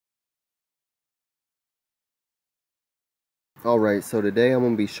Alright, so today I'm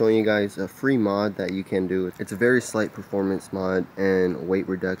going to be showing you guys a free mod that you can do. It's a very slight performance mod and weight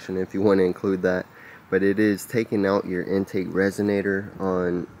reduction if you want to include that. But it is taking out your intake resonator.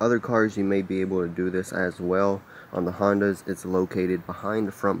 On other cars you may be able to do this as well. On the Hondas it's located behind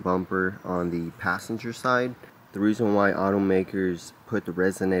the front bumper on the passenger side. The reason why automakers put the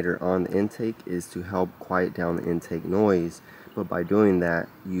resonator on the intake is to help quiet down the intake noise. But by doing that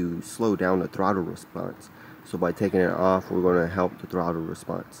you slow down the throttle response. So by taking it off, we're going to help the throttle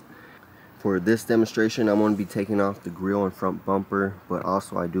response. For this demonstration, I'm going to be taking off the grille and front bumper, but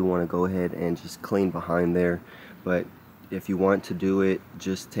also I do want to go ahead and just clean behind there. But if you want to do it,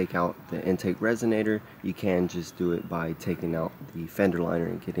 just take out the intake resonator. You can just do it by taking out the fender liner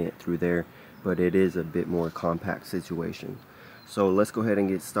and getting it through there, but it is a bit more compact situation. So let's go ahead and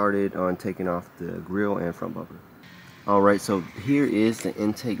get started on taking off the grille and front bumper. Alright, so here is the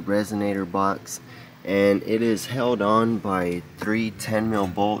intake resonator box. And it is held on by 3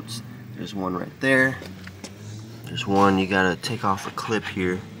 10mm bolts. There's one right there. There's one, you gotta take off a clip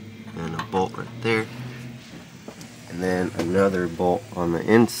here, and a bolt right there. And then another bolt on the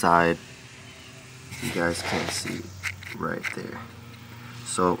inside. You guys can see right there.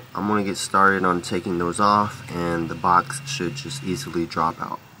 So I'm gonna get started on taking those off, and the box should just easily drop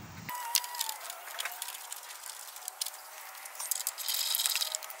out.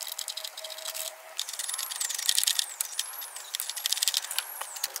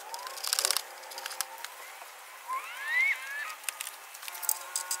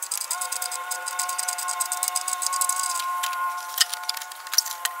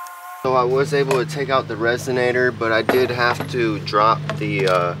 So I was able to take out the resonator, but I did have to drop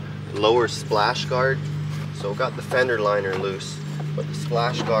the lower splash guard. So got the fender liner loose, but the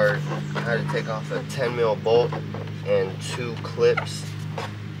splash guard, I had to take off a 10mm bolt and 2 clips,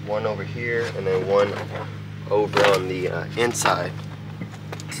 one over here and then one over on the inside.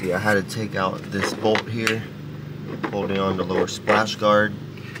 See, I had to take out this bolt here, holding on the lower splash guard.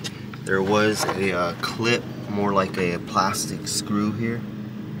 There was a clip, more like a plastic screw here.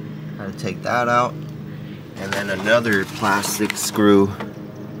 I had to take that out, and then another plastic screw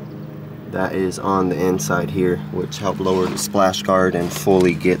that is on the inside here, which helped lower the splash guard and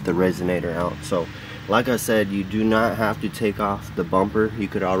fully get the resonator out. So like I said, you do not have to take off the bumper. You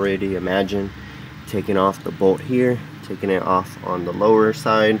could already imagine taking off the bolt here, taking it off on the lower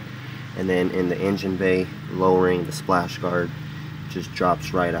side, and then in the engine bay lowering the splash guard. Just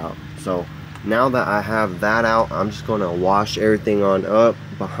drops right out. So now that I have that out, I'm just going to wash everything on up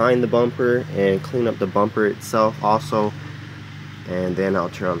behind the bumper and clean up the bumper itself also, and then I'll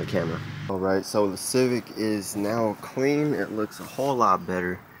turn on the camera. Alright, so the Civic is now clean. It looks a whole lot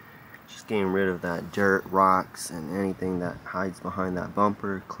better. Just getting rid of that dirt, rocks, and anything that hides behind that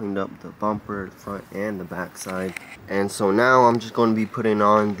bumper. Cleaned up the bumper, the front and the back side. And so now I'm just going to be putting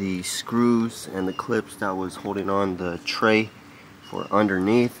on the screws and the clips that was holding on the tray for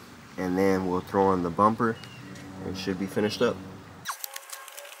underneath, and then we'll throw on the bumper and it should be finished up.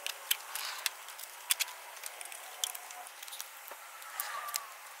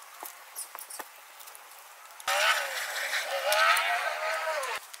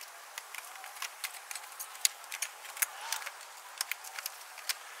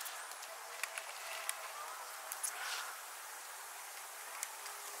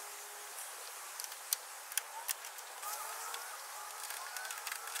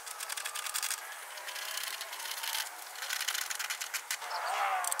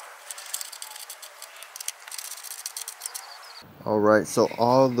 Alright, so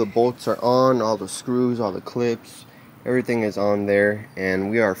all the bolts are on, all the screws, all the clips, everything is on there,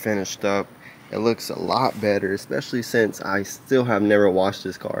 and we are finished up. It looks a lot better, especially since I still have never washed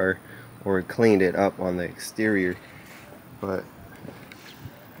this car or cleaned it up on the exterior. But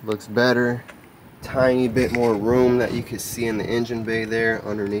looks better. Tiny bit more room that you can see in the engine bay there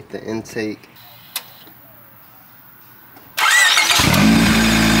underneath the intake.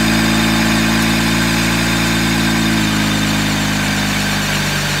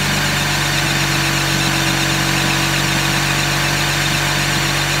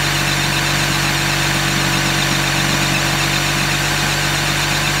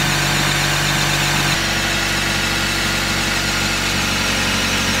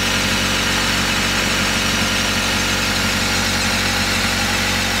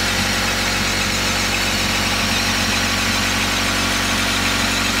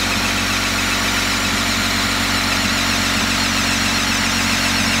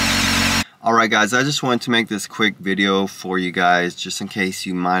 Alright guys, I just wanted to make this quick video for you guys, just in case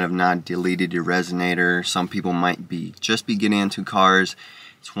you might have not deleted your resonator. Some people might be just getting into cars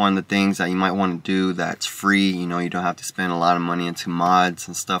It's one of the things that you might want to do that's free. You know, you don't have to spend a lot of money into mods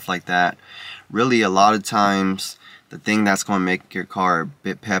and stuff like that. Really, a lot of times the thing that's going to make your car a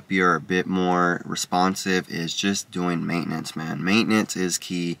bit peppier, a bit more responsive is just doing maintenance, man. Maintenance is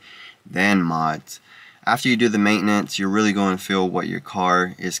key, then mods. After you do the maintenance, you're really going to feel what your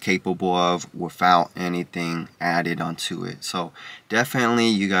car is capable of without anything added onto it. So definitely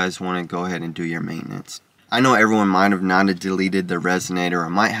you guys want to go ahead and do your maintenance. I know everyone might have not deleted the Resonator or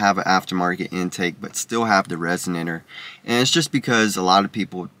might have an aftermarket intake but still have the Resonator. And it's just because a lot of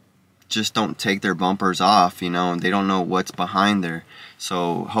people just don't take their bumpers off, you know, and they don't know what's behind there.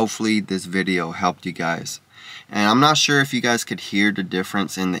 So hopefully this video helped you guys. And I'm not sure if you guys could hear the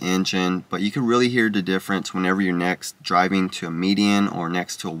difference in the engine, but you can really hear the difference whenever you're next driving to a median or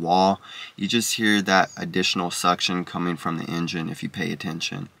next to a wall. You just hear that additional suction coming from the engine if you pay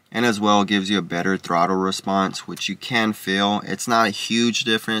attention. And as well, it gives you a better throttle response, which you can feel. It's not a huge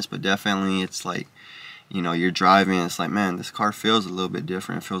difference, but definitely it's like, you know, you're driving, it's like, man, this car feels a little bit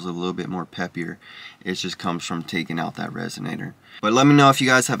different. It feels a little bit more peppier. It just comes from taking out that Resonator. But let me know if you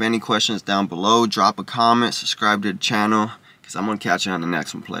guys have any questions down below. Drop a comment, subscribe to the channel, because I'm going to catch you on the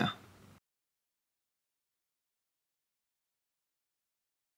next one, player.